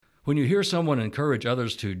When you hear someone encourage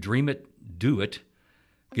others to dream it, do it,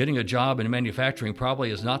 getting a job in manufacturing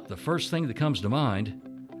probably is not the first thing that comes to mind.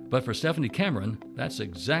 But for Stephanie Cameron, that's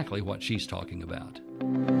exactly what she's talking about.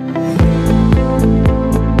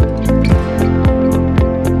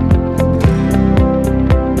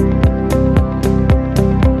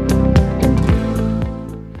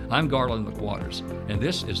 I'm Garland McWaters, and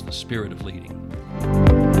this is The Spirit of Leading.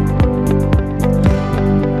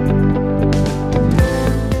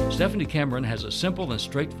 Stephanie Cameron has a simple and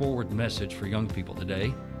straightforward message for young people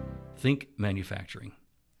today. Think manufacturing.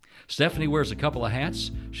 Stephanie wears a couple of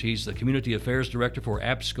hats. She's the Community Affairs Director for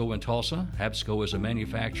APSCO in Tulsa. APSCO is a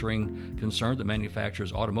manufacturing concern that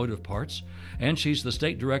manufactures automotive parts. And she's the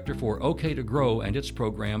State Director for OK to Grow and its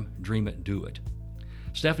program, Dream It, Do It.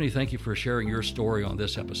 Stephanie, thank you for sharing your story on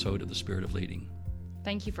this episode of The Spirit of Leading.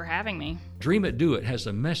 Thank you for having me. Dream It, Do It has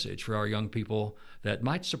a message for our young people that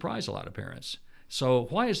might surprise a lot of parents. So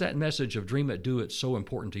why is that message of Dream It, Do It so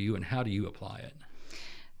important to you, and how do you apply it?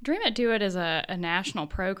 Dream It, Do It is a national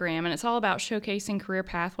program, and it's all about showcasing career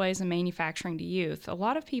pathways in manufacturing to youth. A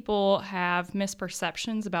lot of people have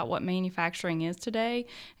misperceptions about what manufacturing is today.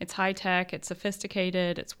 It's high-tech, it's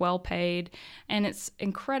sophisticated, it's well-paid, and it's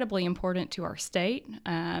incredibly important to our state.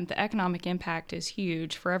 The economic impact is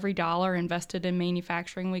huge. For every dollar invested in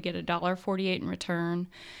manufacturing, we get $1.48 in return.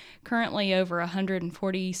 Currently, over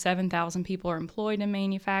 147,000 people are employed in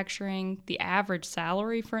manufacturing. The average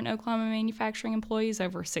salary for an Oklahoma manufacturing employee is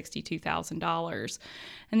over $62,000.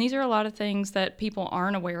 And these are a lot of things that people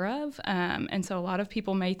aren't aware of. And so a lot of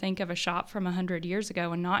people may think of a shop from 100 years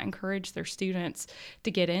ago and not encourage their students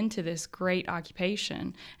to get into this great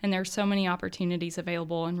occupation. And there's so many opportunities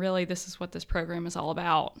available. And really, this is what this program is all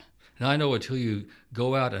about. Now, I know until you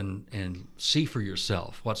go out and see for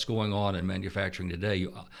yourself what's going on in manufacturing today,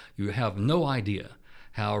 you have no idea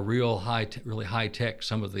how really high tech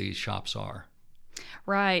some of these shops are.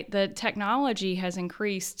 Right. The technology has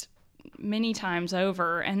increased many times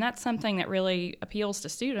over, and that's something that really appeals to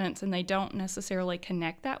students, and they don't necessarily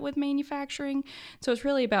connect that with manufacturing. So it's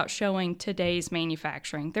really about showing today's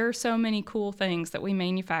manufacturing. There are so many cool things that we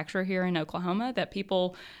manufacture here in Oklahoma that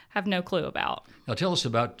people have no clue about. Now tell us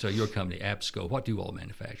about your company, APSCO. What do you all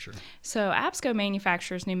manufacture? So APSCO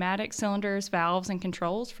manufactures pneumatic cylinders, valves, and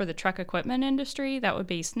controls for the truck equipment industry. That would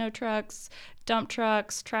be snow trucks, dump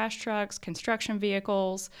trucks, trash trucks, construction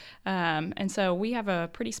vehicles. And so we have a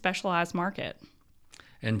pretty specialized market.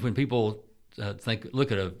 And when people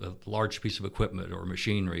look at a large piece of equipment or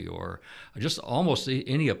machinery or just almost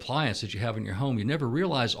any appliance that you have in your home, you never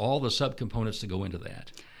realize all the subcomponents that go into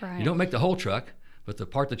that. Right. You don't make the whole truck, but the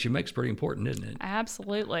part that you make is pretty important, isn't it?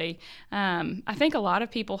 Absolutely. I think a lot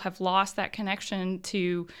of people have lost that connection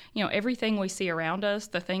to, everything we see around us,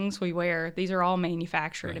 the things we wear, these are all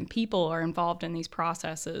manufactured, right. And people are involved in these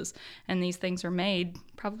processes, and these things are made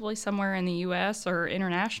probably somewhere in the U.S. or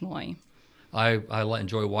internationally. I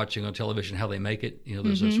enjoy watching on television how they make it.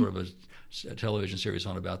 There's a sort of a television series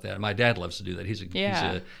on about that. My dad loves to do that.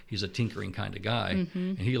 He's a tinkering kind of guy,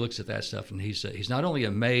 and he looks at that stuff, and he's not only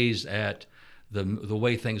amazed at the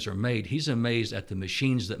way things are made, he's amazed at the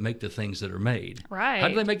machines that make the things that are made. Right. How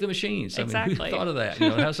do they make the machines? Exactly. I mean, who thought of that?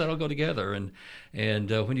 How does that all go together? And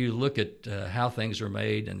when you look at how things are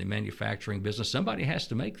made in the manufacturing business, somebody has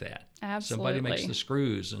to make that. Absolutely. Somebody makes the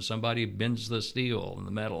screws, and somebody bends the steel and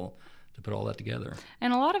the metal to put all that together.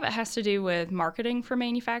 And a lot of it has to do with marketing for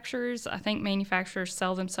manufacturers. I think manufacturers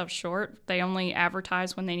sell themselves short. They only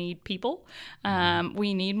advertise when they need people.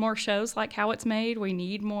 We need more shows like How It's Made. We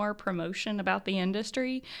need more promotion about the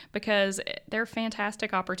industry because they're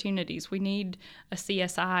fantastic opportunities. We need a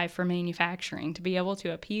CSI for manufacturing to be able to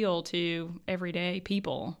appeal to everyday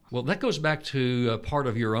people. Well, that goes back to part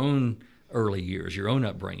of your own early years, your own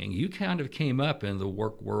upbringing. You kind of came up in the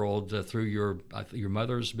work world through your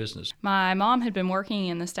mother's business. My mom had been working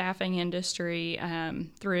in the staffing industry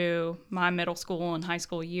through my middle school and high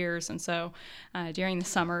school years, and so during the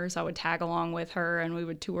summers I would tag along with her and we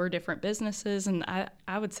would tour different businesses, and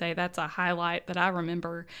I would say that's a highlight that I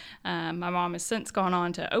remember. My mom has since gone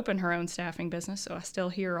on to open her own staffing business, so I still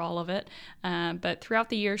hear all of it, but throughout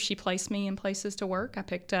the years she placed me in places to work. I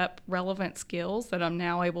picked up relevant skills that I'm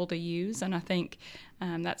now able to use, and I think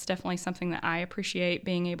that's definitely something that I appreciate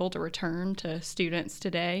being able to return to students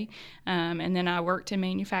today. And then I worked in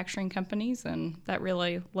manufacturing companies, and that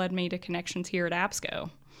really led me to connections here at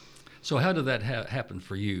APSCO. So how did that happen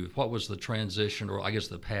for you? What was the transition, or I guess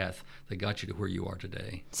the path that got you to where you are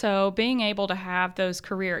today? So being able to have those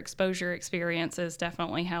career exposure experiences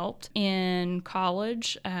definitely helped. In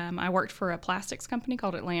college, I worked for a plastics company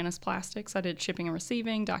called Atlantis Plastics. I did shipping and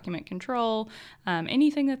receiving, document control,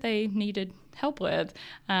 anything that they needed help with,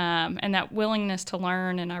 and that willingness to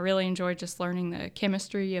learn. And I really enjoyed just learning the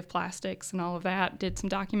chemistry of plastics and all of that. Did some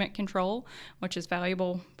document control, which is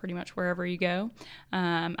valuable pretty much wherever you go.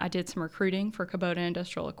 I did some recruiting for Kubota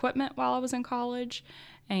Industrial Equipment while I was in college,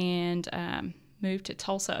 and moved to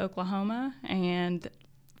Tulsa, Oklahoma, and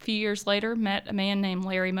a few years later met a man named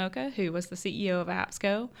Larry Mocha, who was the CEO of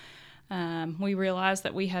APSCO. We realized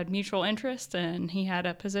that we had mutual interest, and he had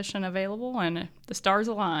a position available, and the stars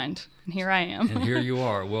aligned, and here I am. And here you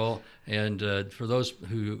are. Well, and for those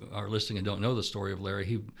who are listening and don't know the story of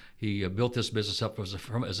Larry, he built this business up as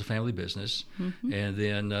a family business, and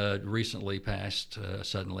then recently passed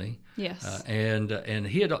suddenly. Yes. And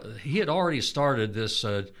he had already started this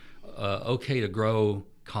OK to Grow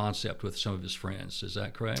concept with some of his friends. Is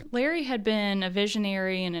that correct? Larry had been a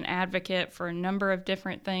visionary and an advocate for a number of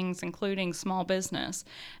different things, including small business.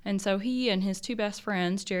 And so he and his two best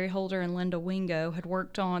friends, Jerry Holder and Linda Wingo, had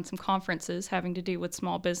worked on some conferences having to do with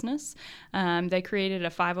small business. They created a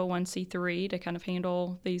 501c3 to kind of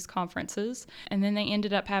handle these conferences. And then they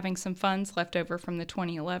ended up having some funds left over from the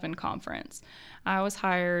 2011 conference. I was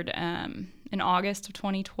hired in August of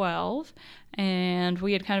 2012, and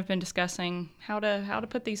we had kind of been discussing how to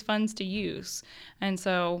put these funds to use. And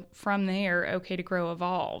so from there, OK to Grow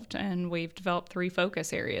evolved, and we've developed 3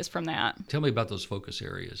 focus areas from that. Tell me about those focus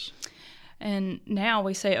areas. And now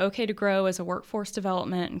we say OK to Grow is a workforce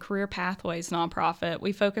development and career pathways nonprofit.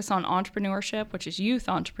 We focus on entrepreneurship, which is youth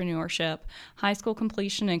entrepreneurship, high school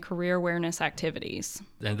completion, and career awareness activities.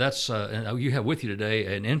 And that's and you have with you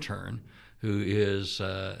today an intern who is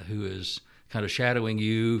kind of shadowing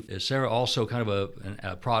you. Is Sarah also kind of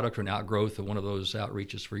a product or an outgrowth of one of those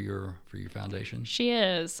outreaches for your foundation? She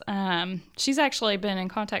is. She's actually been in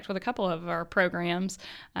contact with a couple of our programs.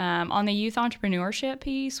 On the youth entrepreneurship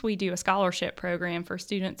piece, we do a scholarship program for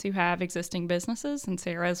students who have existing businesses, and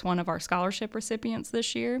Sarah is one of our scholarship recipients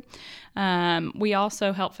this year. We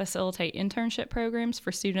also help facilitate internship programs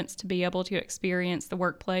for students to be able to experience the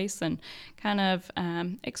workplace and kind of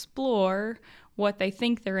explore what they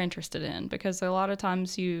think they're interested in, because a lot of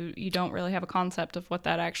times you don't really have a concept of what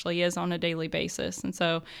that actually is on a daily basis. And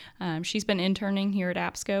so she's been interning here at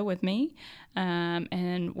APSCO with me,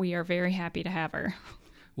 and we are very happy to have her.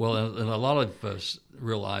 Well, and a lot of us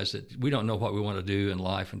realize that we don't know what we want to do in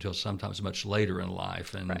life until sometimes much later in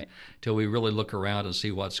life, and right. Till we really look around and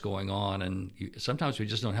see what's going on, and sometimes we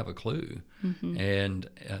just don't have a clue. And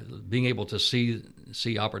being able to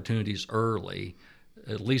see opportunities early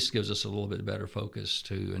at least gives us a little bit better focus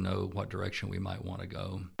to know what direction we might want to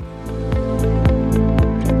go.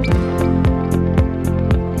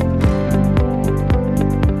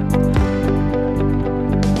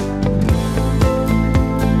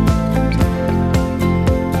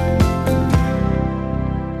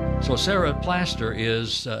 So Sarah Plaster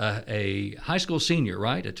is a high school senior,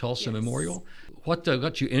 right, at Tulsa Memorial. What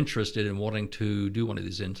got you interested in wanting to do one of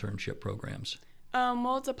these internship programs?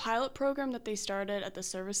 Well, it's a pilot program that they started at the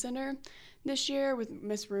Service Center this year with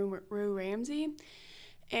Miss Rue Ramsey.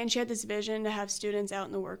 And she had this vision to have students out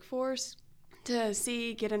in the workforce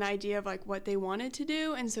to get an idea of like what they wanted to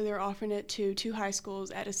do. And so they're offering it to 2 high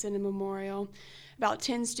schools, Edison and Memorial, about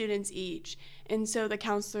 10 students each. And so the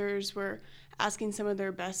counselors were asking some of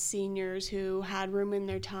their best seniors who had room in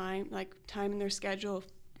their time in their schedule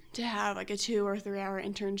to have like a 2 or 3 hour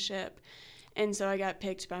internship. And so I got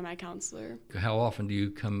picked by my counselor. How often do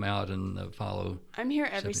you come out and follow? I'm here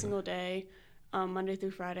every single day, Monday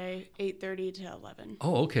through Friday, 8:30 to 11.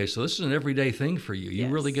 Oh, okay. So this is an everyday thing for you. You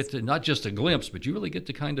Yes. really get to, not just a glimpse, but you really get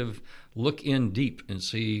to kind of look in deep and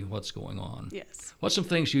see what's going on. Yes. What's some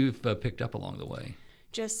things you've picked up along the way?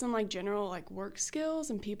 Just some like general like work skills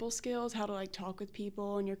and people skills, how to like talk with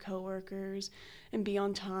people and your coworkers and be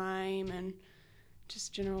on time, and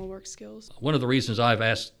just general work skills. One of the reasons I've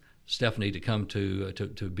asked Stephanie to come to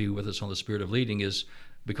be with us on The Spirit of Leading is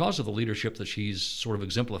because of the leadership that she's sort of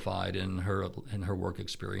exemplified in her work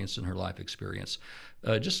experience and her life experience.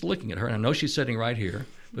 Just looking at her, and I know she's sitting right here,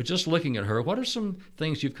 but just looking at her, what are some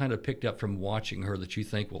things you've kind of picked up from watching her that you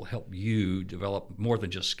think will help you develop more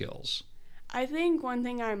than just skills? I think one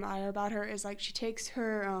thing I admire about her is like she takes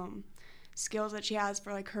her skills that she has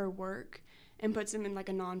for like her work and puts them in like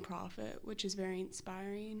a nonprofit, which is very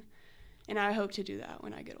inspiring. And I hope to do that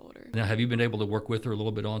when I get older. Now, have you been able to work with her a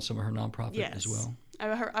little bit on some of her nonprofit as well?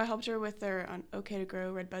 I helped her with their OK to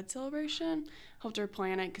Grow Red Bud celebration. Helped her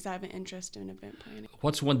plan it because I have an interest in event planning.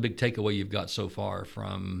 What's one big takeaway you've got so far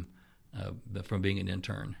from being an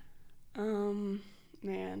intern?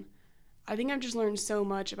 Man, I think I've just learned so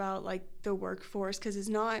much about like the workforce, because it's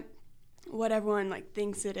not what everyone like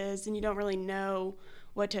thinks it is, and you don't really know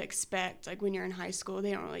what to expect. Like when you're in high school,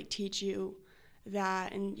 they don't really teach you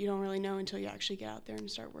that, and you don't really know until you actually get out there and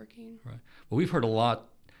start working. Right. Well, we've heard a lot,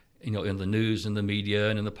 in the news and the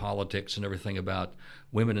media and in the politics and everything about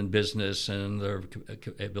women in business and their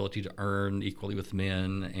ability to earn equally with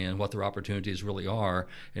men and what their opportunities really are.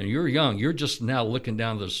 And you're young. You're just now looking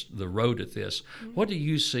down the road at this. Mm-hmm. What do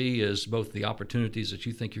you see as both the opportunities that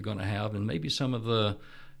you think you're going to have and maybe some of the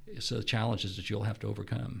challenges that you'll have to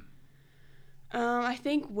overcome? I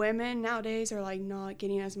think women nowadays are not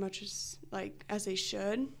getting as much as they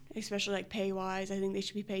should, especially pay wise. I think they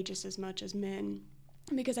should be paid just as much as men,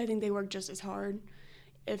 because I think they work just as hard,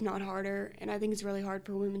 if not harder. And I think it's really hard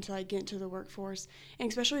for women to get into the workforce, and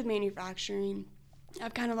especially with manufacturing.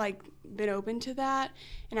 I've kind of been open to that,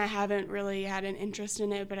 and I haven't really had an interest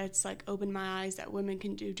in it, but it's opened my eyes that women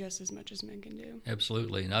can do just as much as men can do.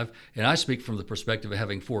 Absolutely. And I speak from the perspective of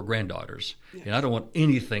having 4 granddaughters. Yes. And I don't want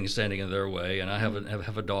anything standing in their way. And I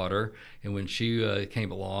have a daughter, and when she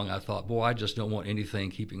came along, I thought, boy, I just don't want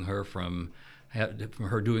anything keeping her from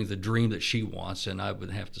her doing the dream that she wants. And I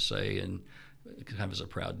would have to say, and kind of as a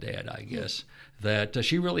proud dad, I guess, that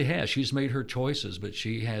she really has. She's made her choices, but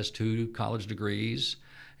she has 2 college degrees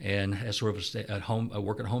and has sort of a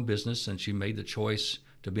work-at-home business, and she made the choice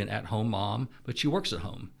to be an at-home mom, but she works at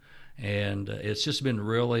home. And it's just been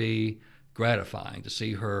really gratifying to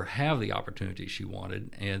see her have the opportunity she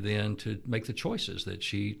wanted and then to make the choices that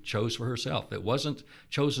she chose for herself. It wasn't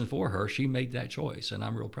chosen for her. She made that choice, and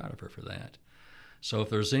I'm real proud of her for that. So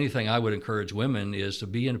if there's anything I would encourage women is to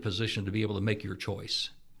be in a position to be able to make your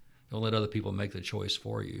choice. Don't let other people make the choice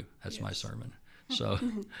for you. That's my sermon. So,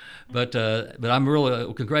 but I'm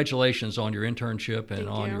really, congratulations on your internship and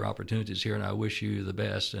on your opportunities here, and I wish you the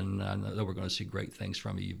best, and I know we're going to see great things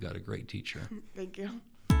from you. You've got a great teacher. Thank you.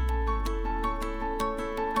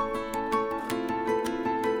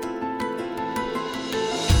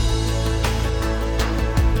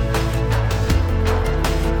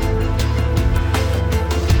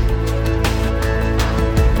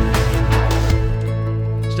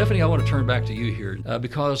 Stephanie, I want to turn back to you here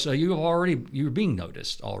because you're being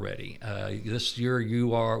noticed already. This year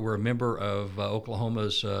we're a member of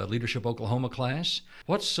Oklahoma's Leadership Oklahoma class.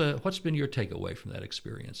 What's been your takeaway from that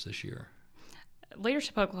experience this year?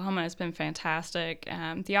 Leadership Oklahoma has been fantastic.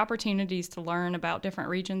 The opportunities to learn about different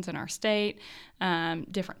regions in our state,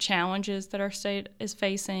 different challenges that our state is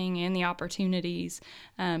facing, and the opportunities,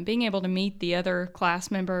 being able to meet the other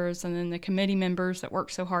class members and then the committee members that work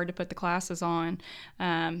so hard to put the classes on.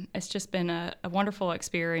 It's just been a wonderful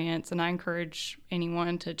experience, and I encourage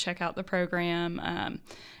anyone to check out the program.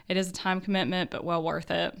 It is a time commitment, but well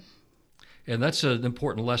worth it. And that's an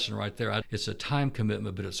important lesson right there. It's a time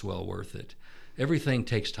commitment, but it's well worth it. Everything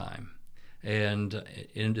takes time. And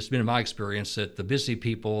it's been my experience that the busy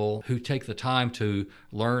people who take the time to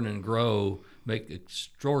learn and grow make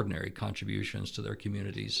extraordinary contributions to their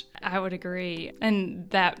communities. I would agree. And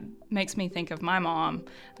that makes me think of my mom,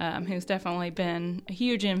 who's definitely been a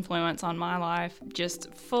huge influence on my life,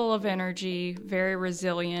 just full of energy, very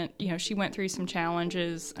resilient. She went through some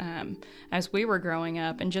challenges as we were growing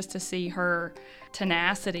up, and just to see her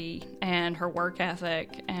tenacity and her work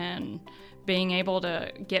ethic and being able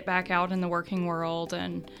to get back out in the working world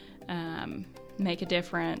and make a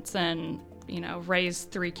difference and, raise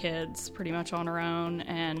 3 kids pretty much on her own,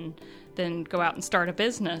 and then go out and start a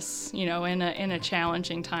business, in a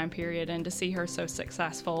challenging time period, and to see her so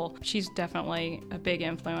successful. She's definitely a big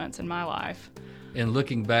influence in my life. And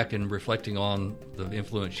looking back and reflecting on the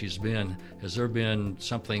influence she's been, has there been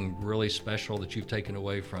something really special that you've taken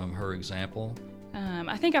away from her example?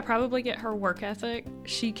 I think I probably get her work ethic.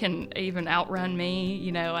 She can even outrun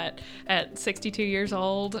me, at 62 years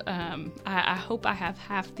old. I hope I have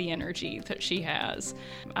half the energy that she has.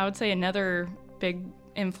 I would say another big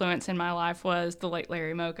influence in my life was the late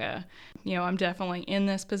Larry Mocha. I'm definitely in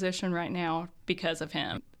this position right now because of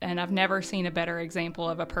him. And I've never seen a better example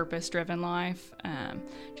of a purpose-driven life.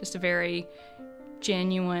 Just a very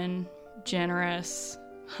genuine, generous,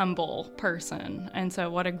 humble person. And so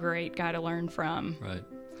what a great guy to learn from. Right.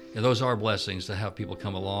 And those are blessings to have people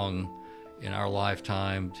come along in our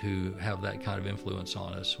lifetime to have that kind of influence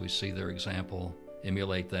on us. We see their example,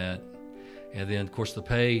 emulate that. And then, of course, the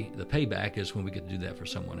payback is when we get to do that for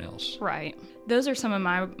someone else. Right. Those are some of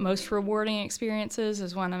my most rewarding experiences,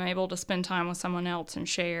 is when I'm able to spend time with someone else and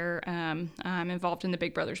share. I'm involved in the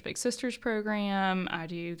Big Brothers Big Sisters program. I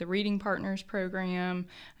do the Reading Partners program.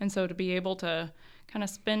 And so to be able to kind of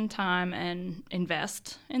spend time and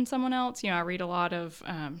invest in someone else. I read a lot of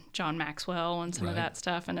John Maxwell and some of that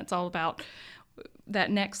stuff, and it's all about that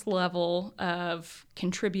next level of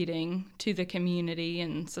contributing to the community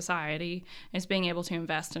and society is being able to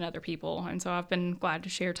invest in other people. And so I've been glad to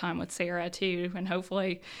share time with Sarah too, and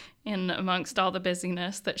hopefully in amongst all the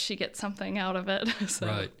busyness that she gets something out of it. So.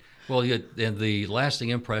 Right. Well, yeah, and the lasting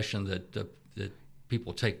impression that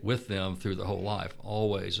people take with them through their whole life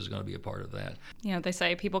always is going to be a part of that. You know, they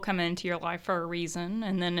say people come into your life for a reason,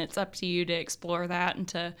 and then it's up to you to explore that and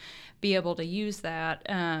to be able to use that.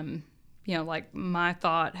 You know, like my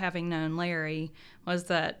thought, having known Larry, was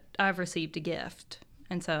that I've received a gift.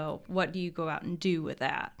 And so what do you go out and do with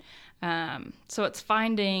that? So it's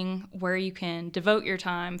finding where you can devote your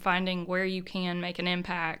time, finding where you can make an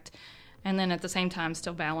impact, and then at the same time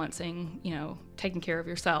still balancing, you know, taking care of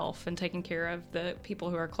yourself and taking care of the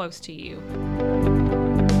people who are close to you.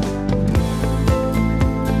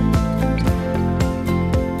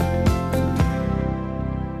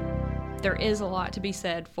 There is a lot to be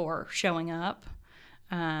said for showing up.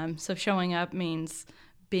 So showing up means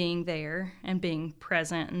being there and being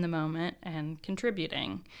present in the moment and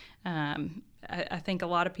contributing. I think a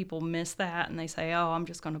lot of people miss that and they say, oh, I'm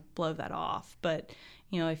just going to blow that off. But,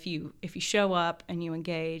 you know, if you show up and you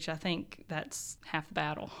engage, I think that's half the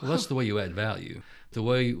battle. Well, that's the way you add value. The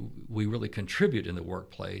way we really contribute in the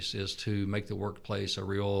workplace is to make the workplace a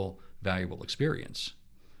real valuable experience.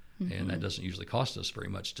 Mm-hmm. And that doesn't usually cost us very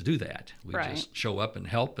much to do that. We just show up and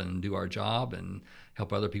help and do our job and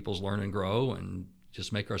help other people learn and grow and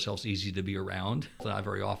just make ourselves easy to be around. I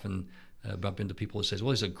very often bump into people who say,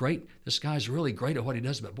 well, this guy's really great at what he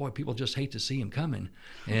does, but boy, people just hate to see him coming.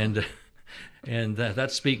 And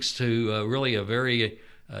that speaks to really a very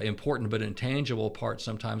important but intangible part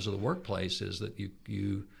sometimes of the workplace, is that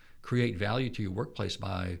you create value to your workplace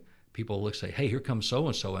by people look say, hey, here comes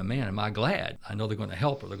so-and-so, and man, am I glad. I know they're going to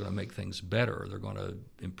help, or they're going to make things better, or they're going to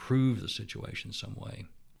improve the situation some way.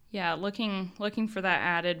 Yeah, looking for that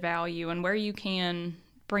added value and where you can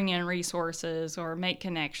bring in resources or make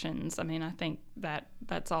connections. I mean, I think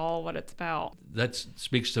that's all what it's about. That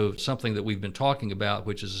speaks to something that we've been talking about,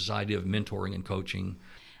 which is this idea of mentoring and coaching.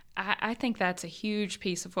 I think that's a huge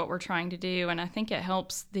piece of what we're trying to do, and I think it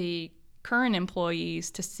helps the current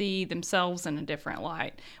employees to see themselves in a different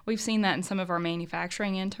light. We've seen that in some of our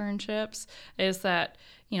manufacturing internships, is that,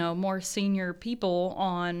 you know, more senior people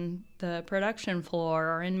on the production floor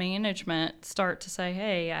or in management start to say,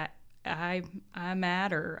 hey, I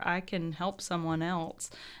matter, I can help someone else.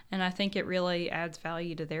 And I think it really adds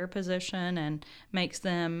value to their position and makes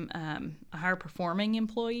them a higher performing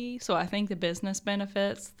employee. So I think the business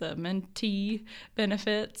benefits, the mentee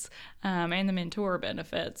benefits, and the mentor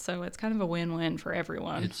benefits. So it's kind of a win-win for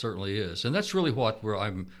everyone. It certainly is. And that's really what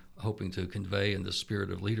I'm hoping to convey in the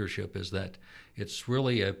spirit of leadership, is that it's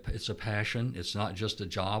really it's a passion. It's not just a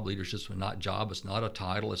job. Leadership's not a job. It's not a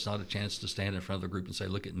title. It's not a chance to stand in front of the group and say,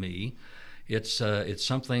 look at me. It's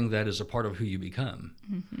something that is a part of who you become.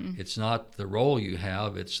 Mm-hmm. It's not the role you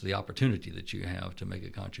have. It's the opportunity that you have to make a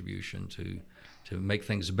contribution, to make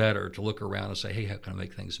things better, to look around and say, hey, how can I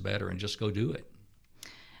make things better, and just go do it.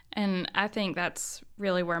 And I think that's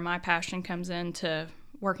really where my passion comes into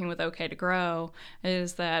working with OK to Grow,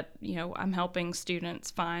 is that, you know, I'm helping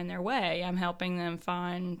students find their way. I'm helping them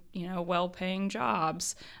find, you know, well-paying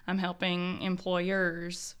jobs. I'm helping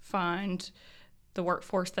employers find the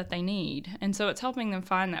workforce that they need. And so it's helping them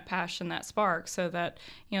find that passion, that spark, so that,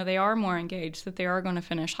 you know, they are more engaged, that they are going to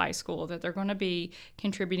finish high school, that they're going to be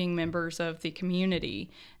contributing members of the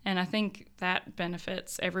community. And I think that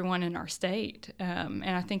benefits everyone in our state. And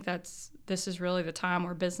I think this is really the time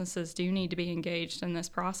where businesses do need to be engaged in this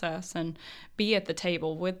process and be at the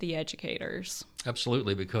table with the educators.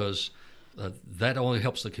 Absolutely, because that only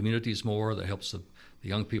helps the communities more, that helps the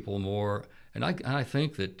young people more. And I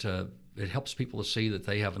think that it helps people to see that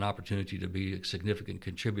they have an opportunity to be a significant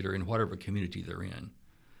contributor in whatever community they're in.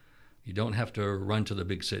 You don't have to run to the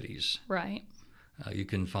big cities. Right. You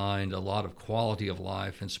can find a lot of quality of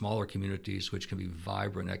life in smaller communities, which can be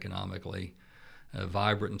vibrant economically,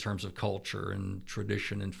 vibrant in terms of culture and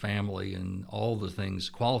tradition and family and all the things,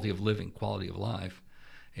 quality of living, quality of life.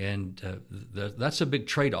 And that's a big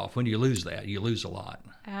trade-off. When you lose that, you lose a lot.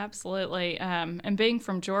 Absolutely. And being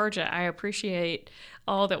from Georgia, I appreciate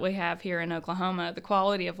all that we have here in Oklahoma, the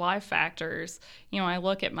quality of life factors. You know, I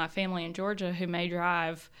look at my family in Georgia who may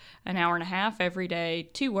drive an hour and a half every day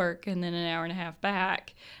to work and then an hour and a half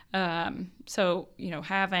back. So, you know,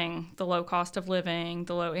 having the low cost of living,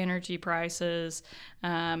 the low energy prices,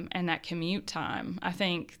 and that commute time, I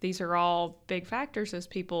think these are all big factors as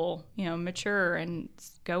people, you know, mature and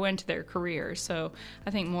go into their careers. So I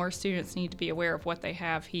think more students need to be aware of what they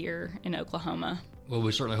have here in Oklahoma. Well,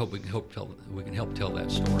 we certainly hope we can help tell that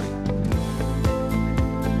story.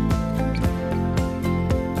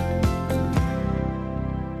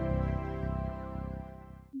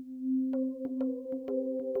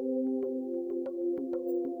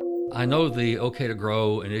 I know the OK to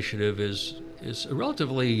Grow initiative is a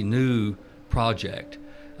relatively new project.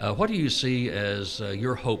 What do you see as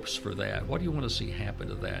your hopes for that? What do you want to see happen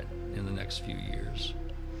to that in the next few years?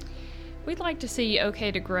 We'd like to see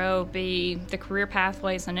OK to Grow be the career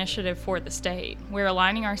pathways initiative for the state. We're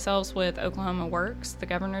aligning ourselves with Oklahoma Works, the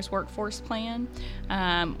governor's workforce plan.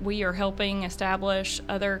 We are helping establish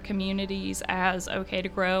other communities as OK to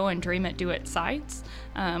Grow and Dream It, Do It sites.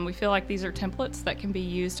 We feel like these are templates that can be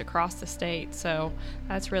used across the state, so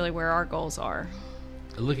that's really where our goals are.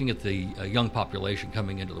 Looking at the young population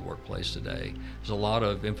coming into the workplace today, there's a lot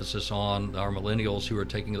of emphasis on our millennials who are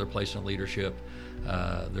taking their place in leadership.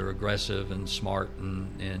 They're aggressive and smart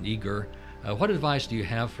and eager. What advice do you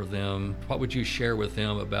have for them? What would you share with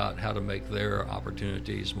them about how to make their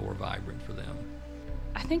opportunities more vibrant for them?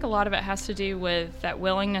 I think a lot of it has to do with that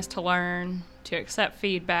willingness to learn, to accept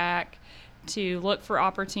feedback, to look for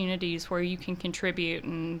opportunities where you can contribute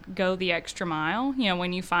and go the extra mile. You know,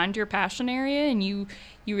 when you find your passion area and you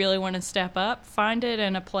really want to step up, find it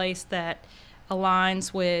in a place that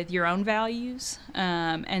aligns with your own values,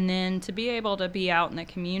 and then to be able to be out in the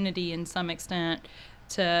community in some extent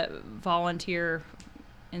to volunteer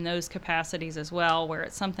in those capacities as well, where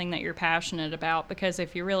it's something that you're passionate about, because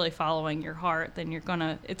if you're really following your heart, then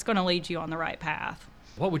it's gonna lead you on the right path.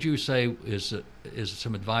 What would you say is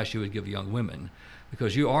some advice you would give young women?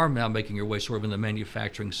 Because you are now making your way sort of in the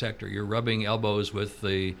manufacturing sector. You're rubbing elbows with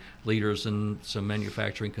the leaders in some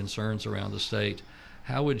manufacturing concerns around the state.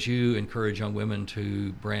 How would you encourage young women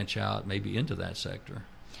to branch out maybe into that sector?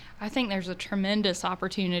 I think there's a tremendous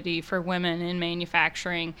opportunity for women in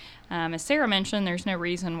manufacturing. As Sarah mentioned, there's no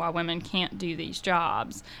reason why women can't do these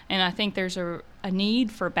jobs. And I think there's a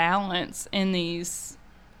need for balance in these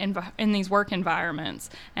work environments.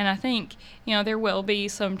 And I think, there will be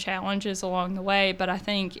some challenges along the way, but I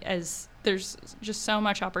think as there's just so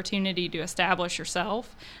much opportunity to establish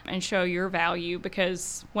yourself and show your value,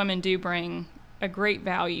 because women do bring a great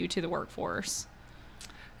value to the workforce.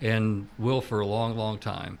 And will for a long, long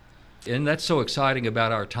time. And that's so exciting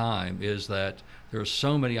about our time, is that there are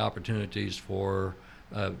so many opportunities for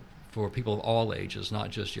people of all ages, not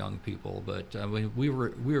just young people. But we were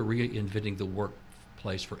reinventing the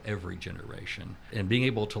workplace for every generation, and being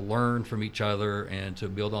able to learn from each other and to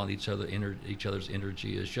build on each other's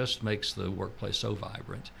energy just makes the workplace so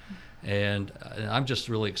vibrant. And I'm just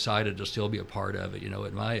really excited to still be a part of it,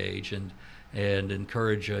 at my age, and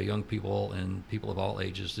encourage young people and people of all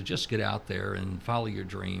ages to just get out there and follow your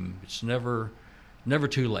dream. It's never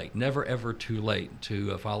too late, never ever too late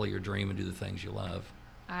to follow your dream and do the things you love.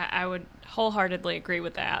 I would wholeheartedly agree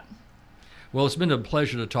with that. Well, it's been a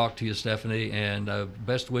pleasure to talk to you, Stephanie, and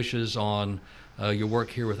best wishes on your work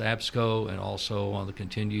here with APSCO, and also on the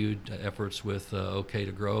continued efforts with OK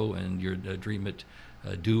to Grow and your Dream It,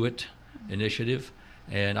 Do It initiative.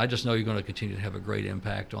 And I just know you're going to continue to have a great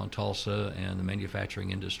impact on Tulsa and the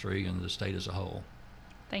manufacturing industry and the state as a whole.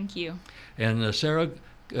 Thank you. And Sarah,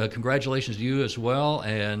 congratulations to you as well.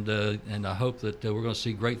 And I hope that we're going to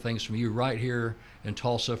see great things from you right here in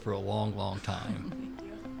Tulsa for a long, long time. Thank you.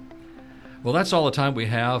 Well, that's all the time we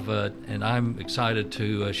have, and I'm excited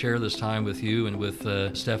to share this time with you and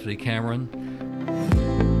with Stephanie Cameron.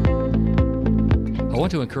 I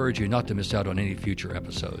want to encourage you not to miss out on any future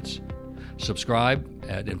episodes. Subscribe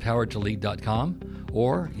at empoweredtolead.com,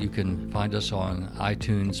 or you can find us on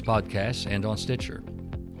iTunes podcasts and on Stitcher.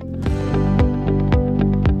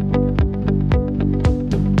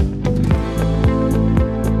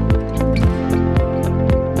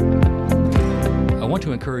 I want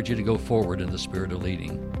to encourage you to go forward in the spirit of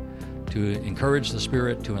leading, to encourage the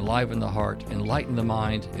spirit, to enliven the heart, enlighten the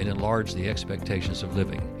mind, and enlarge the expectations of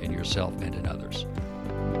living in yourself and in others.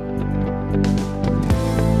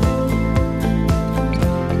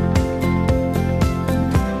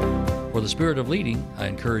 For the spirit of leading, I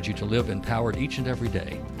encourage you to live empowered each and every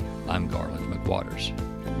day. I'm Garland McWaters.